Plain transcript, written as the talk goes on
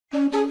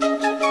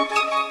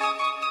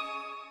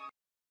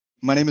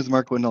My name is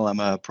Marc Windl. I'm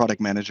a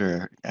product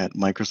manager at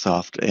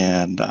Microsoft,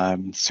 and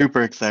I'm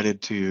super excited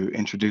to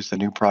introduce a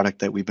new product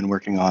that we've been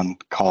working on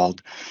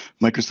called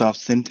Microsoft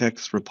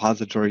Syntex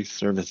Repository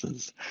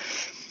Services.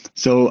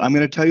 So I'm going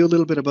to tell you a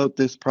little bit about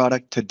this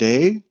product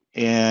today,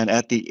 and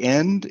at the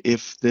end,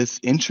 if this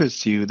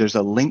interests you, there's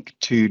a link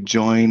to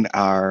join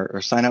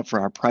or sign up for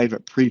our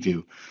private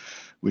preview,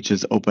 which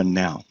is open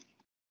now.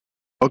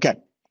 Okay,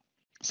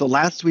 so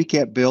last week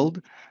at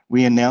Build,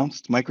 we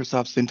announced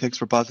Microsoft Syntex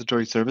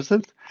Repository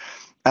Services.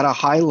 At a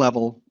high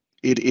level,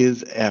 it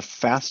is a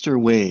faster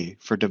way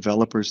for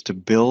developers to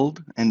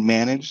build and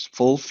manage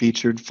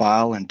full-featured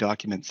file and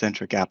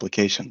document-centric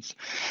applications.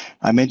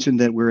 I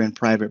mentioned that we're in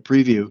private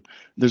preview.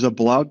 There's a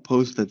blog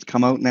post that's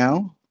come out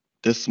now,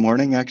 this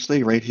morning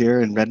actually, right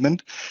here in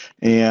Redmond,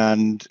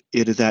 and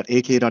it is at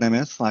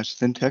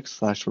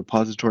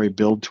aka.ms/syntex/repository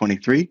build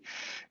 23.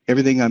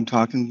 Everything I'm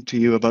talking to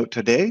you about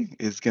today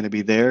is going to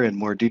be there in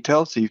more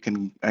detail, so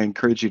I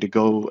encourage you to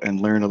go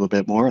and learn a little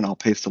bit more, and I'll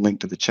paste a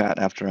link to the chat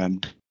after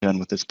I'm done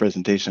with this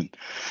presentation.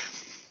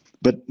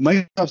 But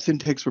Microsoft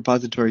Syntex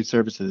Repository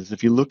Services,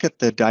 if you look at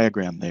the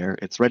diagram there,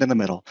 it's right in the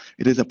middle.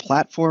 It is a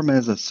platform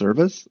as a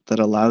service that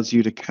allows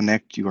you to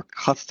connect your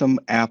custom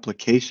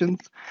applications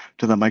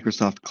to the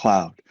Microsoft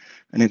Cloud.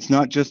 And it's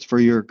not just for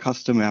your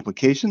custom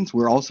applications,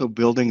 we're also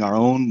building our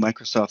own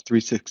Microsoft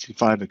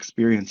 365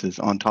 experiences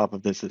on top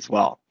of this as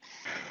well.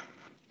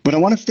 But I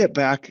want to step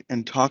back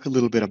and talk a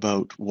little bit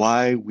about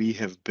why we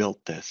have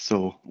built this.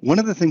 So one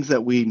of the things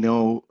that we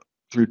know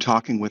through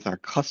talking with our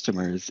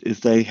customers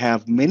is they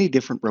have many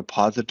different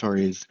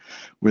repositories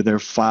where their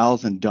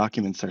files and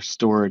documents are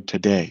stored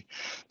today.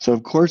 So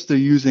of course they're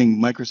using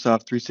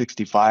Microsoft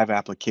 365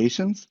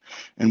 applications,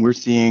 and we're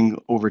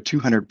seeing over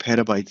 200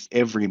 petabytes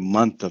every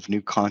month of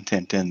new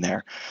content in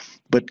there.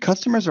 But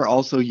customers are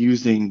also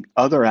using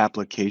other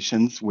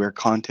applications where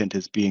content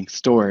is being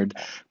stored,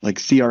 like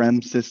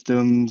CRM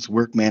systems,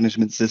 work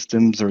management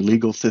systems, or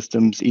legal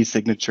systems,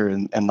 e-signature,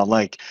 and the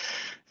like.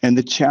 And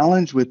the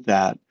challenge with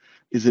that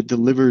is it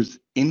delivers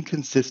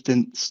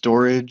inconsistent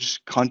storage,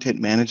 content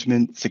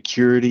management,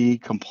 security,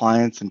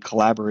 compliance, and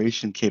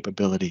collaboration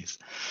capabilities.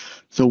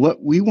 So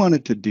what we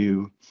wanted to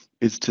do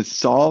is to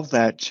solve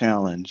that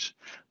challenge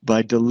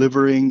by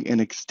delivering and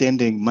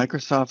extending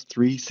Microsoft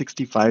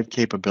 365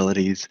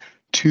 capabilities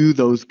to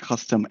those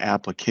custom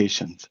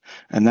applications.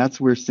 And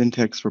that's where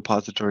Syntex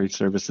Repository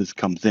Services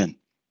comes in.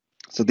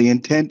 So the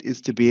intent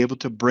is to be able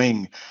to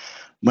bring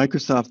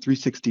Microsoft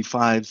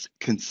 365's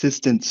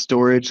consistent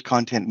storage,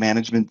 content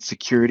management,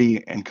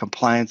 security, and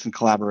compliance and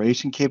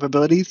collaboration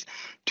capabilities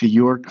to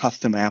your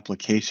custom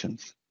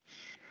applications.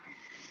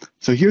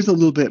 So here's a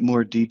little bit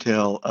more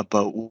detail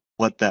about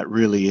what that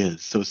really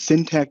is. So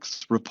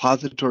Syntex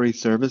Repository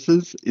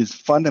Services is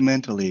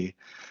fundamentally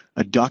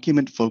a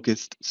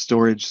document-focused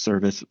storage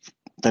service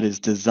that is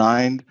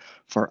designed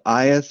for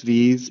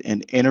ISVs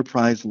and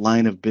enterprise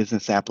line of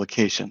business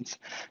applications.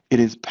 It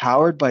is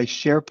powered by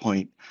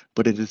SharePoint,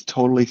 but it is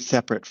totally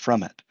separate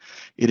from it.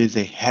 It is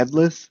a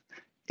headless,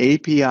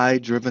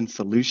 API-driven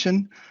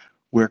solution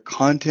where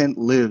content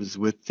lives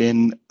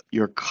within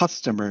your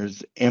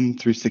customer's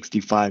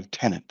M365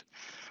 tenant.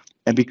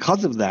 And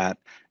because of that,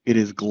 it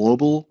is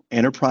global,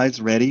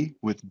 enterprise ready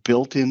with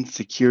built-in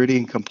security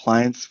and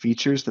compliance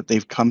features that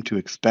they've come to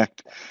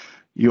expect.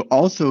 You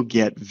also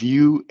get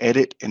view,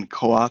 edit, and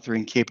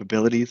co-authoring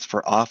capabilities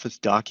for Office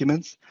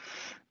documents.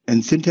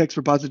 And Syntex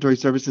Repository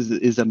Services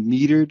is a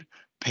metered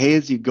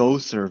pay-as-you-go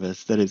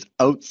service that is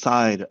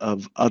outside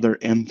of other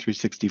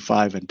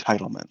M365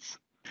 entitlements.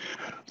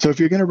 So if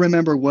you're going to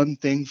remember one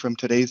thing from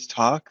today's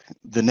talk,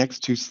 the next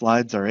two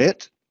slides are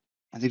it.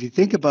 And if you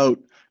think about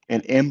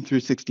an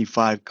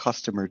M365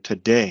 customer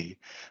today,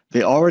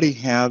 they already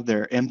have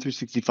their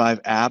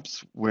M365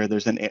 apps where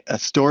there's a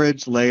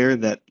storage layer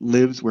that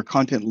lives, where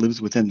content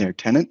lives within their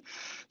tenant.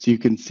 So you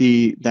can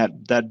see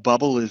that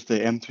bubble is the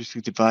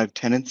M365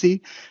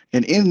 tenancy.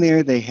 And in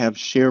there, they have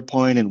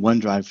SharePoint and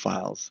OneDrive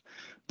files.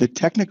 The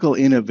technical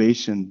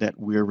innovation that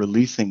we're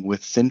releasing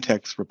with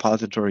Syntex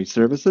Repository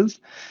Services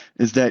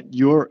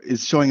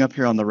is showing up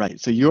here on the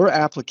right. So your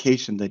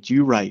application that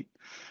you write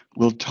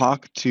will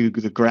talk to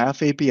the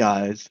Graph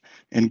APIs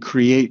and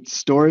create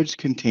storage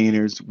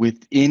containers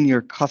within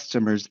your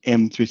customer's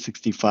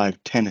M365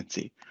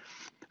 tenancy.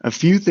 A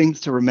few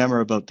things to remember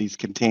about these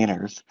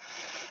containers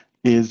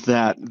is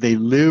that they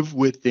live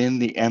within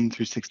the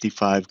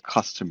M365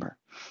 customer.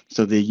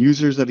 So the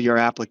users of your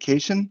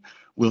application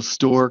will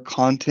store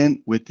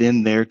content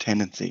within their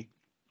tenancy.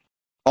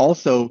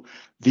 Also,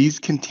 these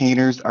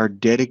containers are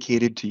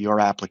dedicated to your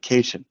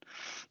application.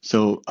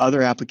 So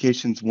other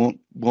applications won't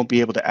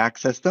be able to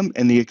access them,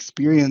 and the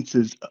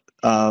experiences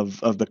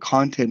of the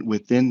content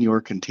within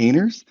your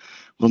containers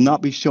will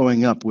not be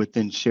showing up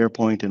within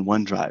SharePoint and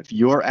OneDrive.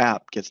 Your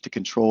app gets to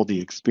control the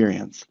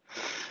experience.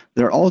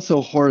 They're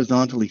also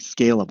horizontally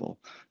scalable.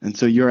 And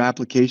so your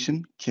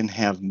application can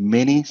have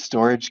many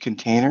storage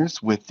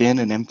containers within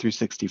an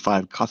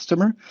M365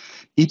 customer.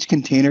 Each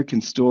container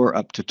can store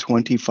up to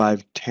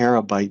 25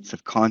 terabytes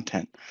of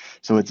content.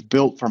 So it's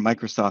built for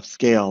Microsoft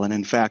scale. And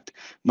in fact,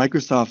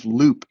 Microsoft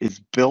Loop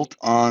is built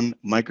on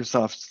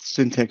Microsoft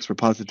Syntex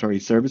repository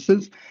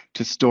services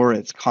to store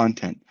its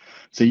content.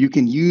 So you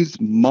can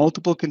use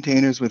multiple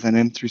containers with an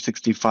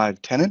M365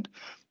 tenant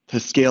to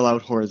scale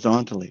out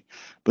horizontally,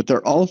 but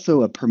they're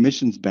also a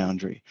permissions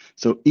boundary.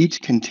 So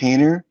each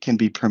container can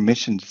be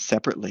permissioned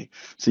separately.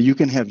 So you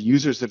can have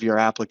users of your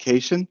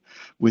application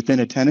within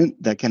a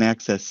tenant that can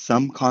access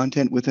some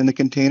content within the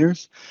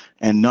containers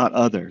and not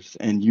others.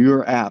 And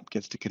your app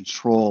gets to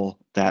control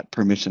that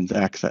permissions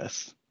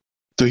access.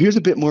 So here's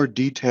a bit more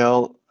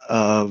detail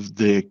of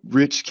the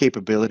rich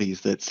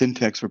capabilities that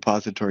Syntex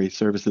Repository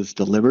Services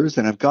delivers,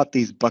 and I've got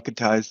these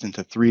bucketized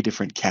into 3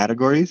 different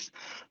categories.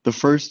 The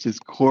first is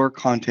core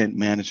content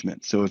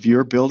management. So if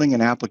you're building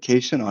an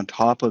application on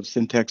top of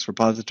Syntex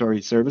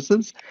Repository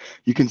Services,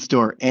 you can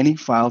store any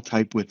file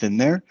type within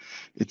there.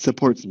 It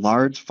supports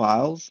large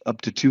files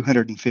up to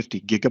 250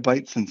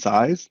 gigabytes in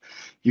size.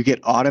 You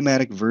get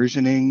automatic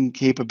versioning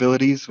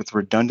capabilities with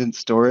redundant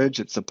storage.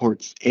 It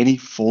supports any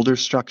folder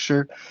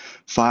structure,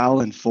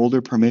 file and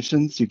folder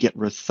permissions. You get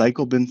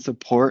recycle bin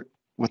support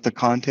with the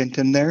content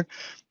in there.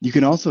 You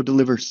can also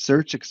deliver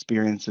search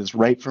experiences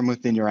right from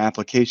within your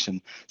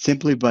application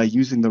simply by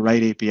using the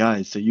right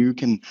APIs. So you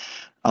can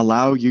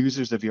allow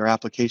users of your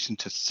application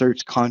to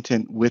search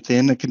content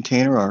within a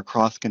container or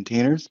across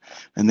containers,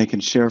 and they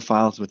can share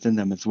files within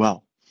them as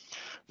well.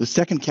 The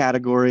second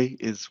category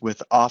is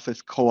with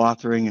Office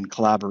co-authoring and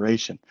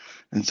collaboration.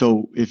 And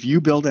so if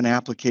you build an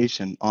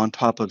application on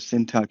top of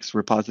Syntex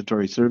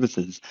Repository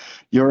Services,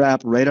 your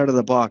app right out of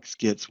the box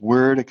gets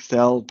Word,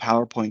 Excel,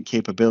 PowerPoint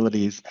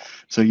capabilities.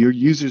 So your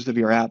users of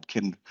your app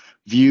can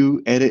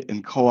view, edit,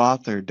 and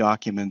co-author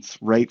documents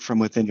right from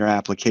within your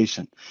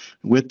application.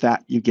 With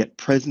that, you get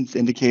presence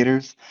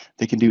indicators.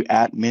 They can do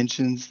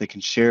 @mentions. They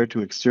can share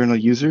to external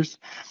users.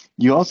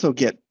 You also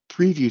get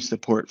preview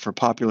support for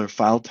popular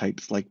file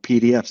types like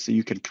PDF, so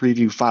you can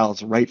preview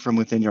files right from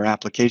within your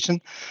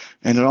application.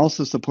 And it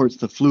also supports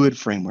the Fluid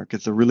framework.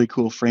 It's a really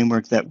cool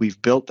framework that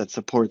we've built that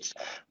supports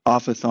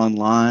Office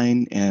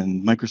Online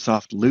and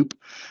Microsoft Loop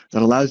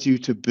that allows you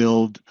to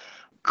build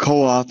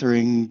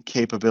co-authoring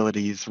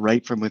capabilities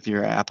right from within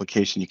your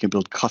application. You can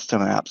build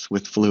custom apps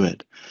with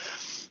Fluid.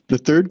 The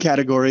third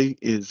category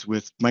is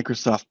with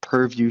Microsoft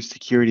Purview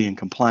Security and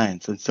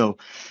Compliance. And so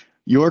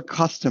your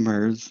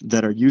customers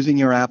that are using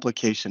your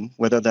application,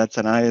 whether that's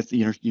an IS,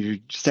 you're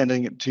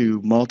sending it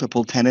to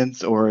multiple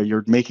tenants or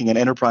you're making an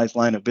enterprise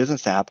line of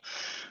business app,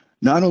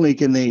 not only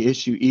can they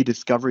issue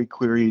e-discovery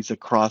queries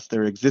across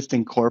their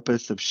existing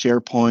corpus of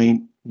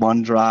SharePoint,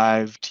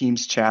 OneDrive,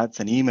 Teams chats,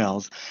 and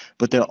emails,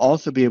 but they'll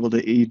also be able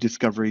to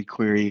e-discovery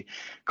query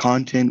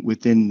content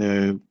within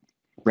the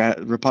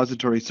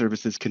repository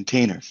services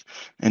containers.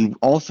 And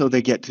also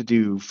they get to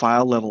do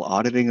file level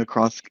auditing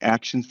across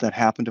actions that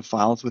happen to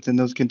files within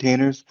those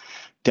containers.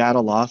 Data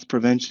loss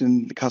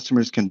prevention, the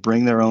customers can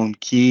bring their own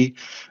key.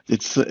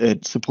 It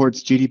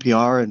supports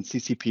GDPR and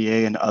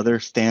CCPA and other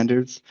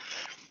standards.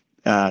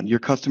 Your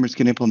customers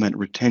can implement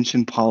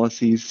retention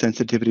policies,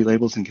 sensitivity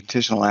labels, and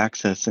conditional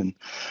access. And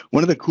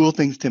one of the cool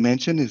things to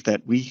mention is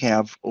that we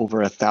have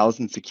over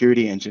 1,000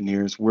 security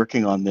engineers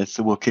working on this,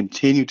 so we'll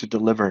continue to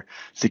deliver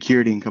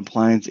security and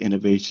compliance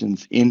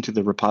innovations into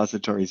the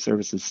repository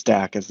services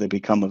stack as they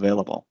become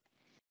available.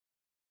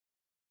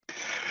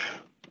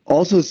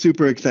 Also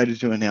super excited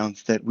to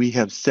announce that we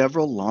have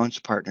several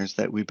launch partners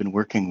that we've been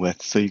working with.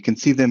 So you can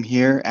see them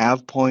here,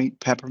 AvePoint,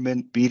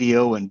 Peppermint,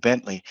 BDO, and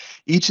Bentley.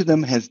 Each of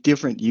them has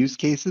different use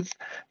cases,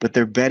 but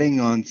they're betting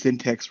on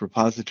Syntex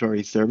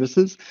repository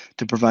services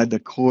to provide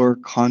the core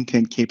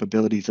content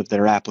capabilities of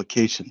their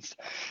applications.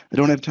 I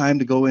don't have time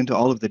to go into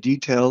all of the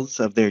details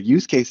of their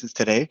use cases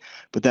today,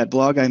 but that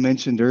blog I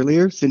mentioned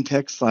earlier,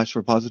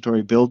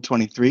 Syntex/repository build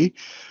 23,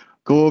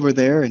 go over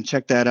there and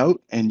check that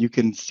out, and you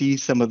can see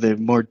some of the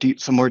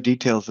some more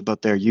details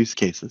about their use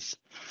cases.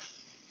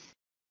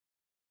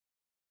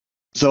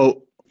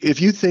 So if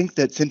you think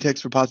that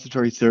Syntex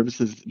Repository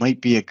Services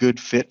might be a good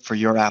fit for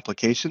your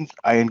applications,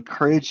 I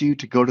encourage you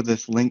to go to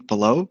this link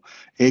below,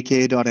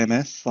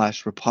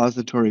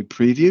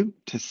 aka.ms/repositorypreview,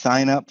 to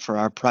sign up for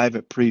our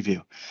private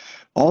preview.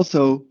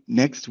 Also,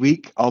 next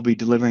week, I'll be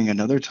delivering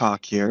another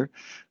talk here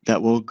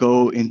that will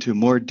go into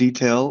more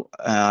detail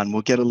and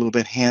we'll get a little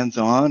bit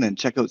hands-on and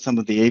check out some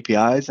of the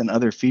APIs and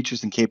other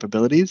features and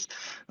capabilities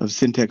of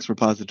Syntex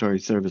Repository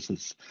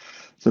Services.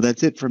 So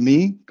that's it for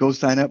me. Go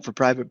sign up for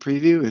private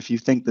preview if you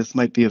think this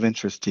might be of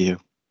interest to you.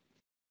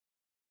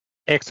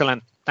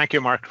 Excellent. Thank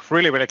you, Marc.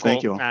 Really, really cool.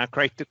 Thank you.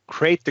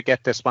 Great to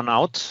get this one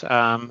out.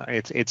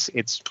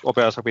 It's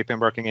obviously we've been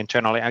working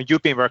internally, and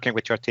you've been working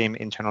with your team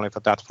internally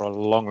for that for a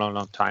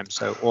long time.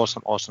 So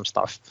awesome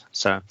stuff.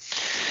 So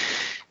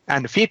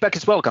And feedback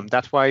is welcome.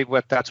 That's why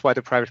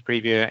the private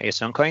preview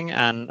is ongoing,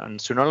 and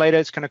sooner or later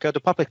it's going to go to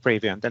public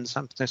preview, and then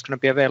something's going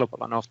to be available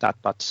and all of that.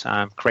 But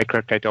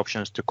great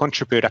options to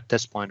contribute at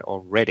this point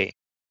already.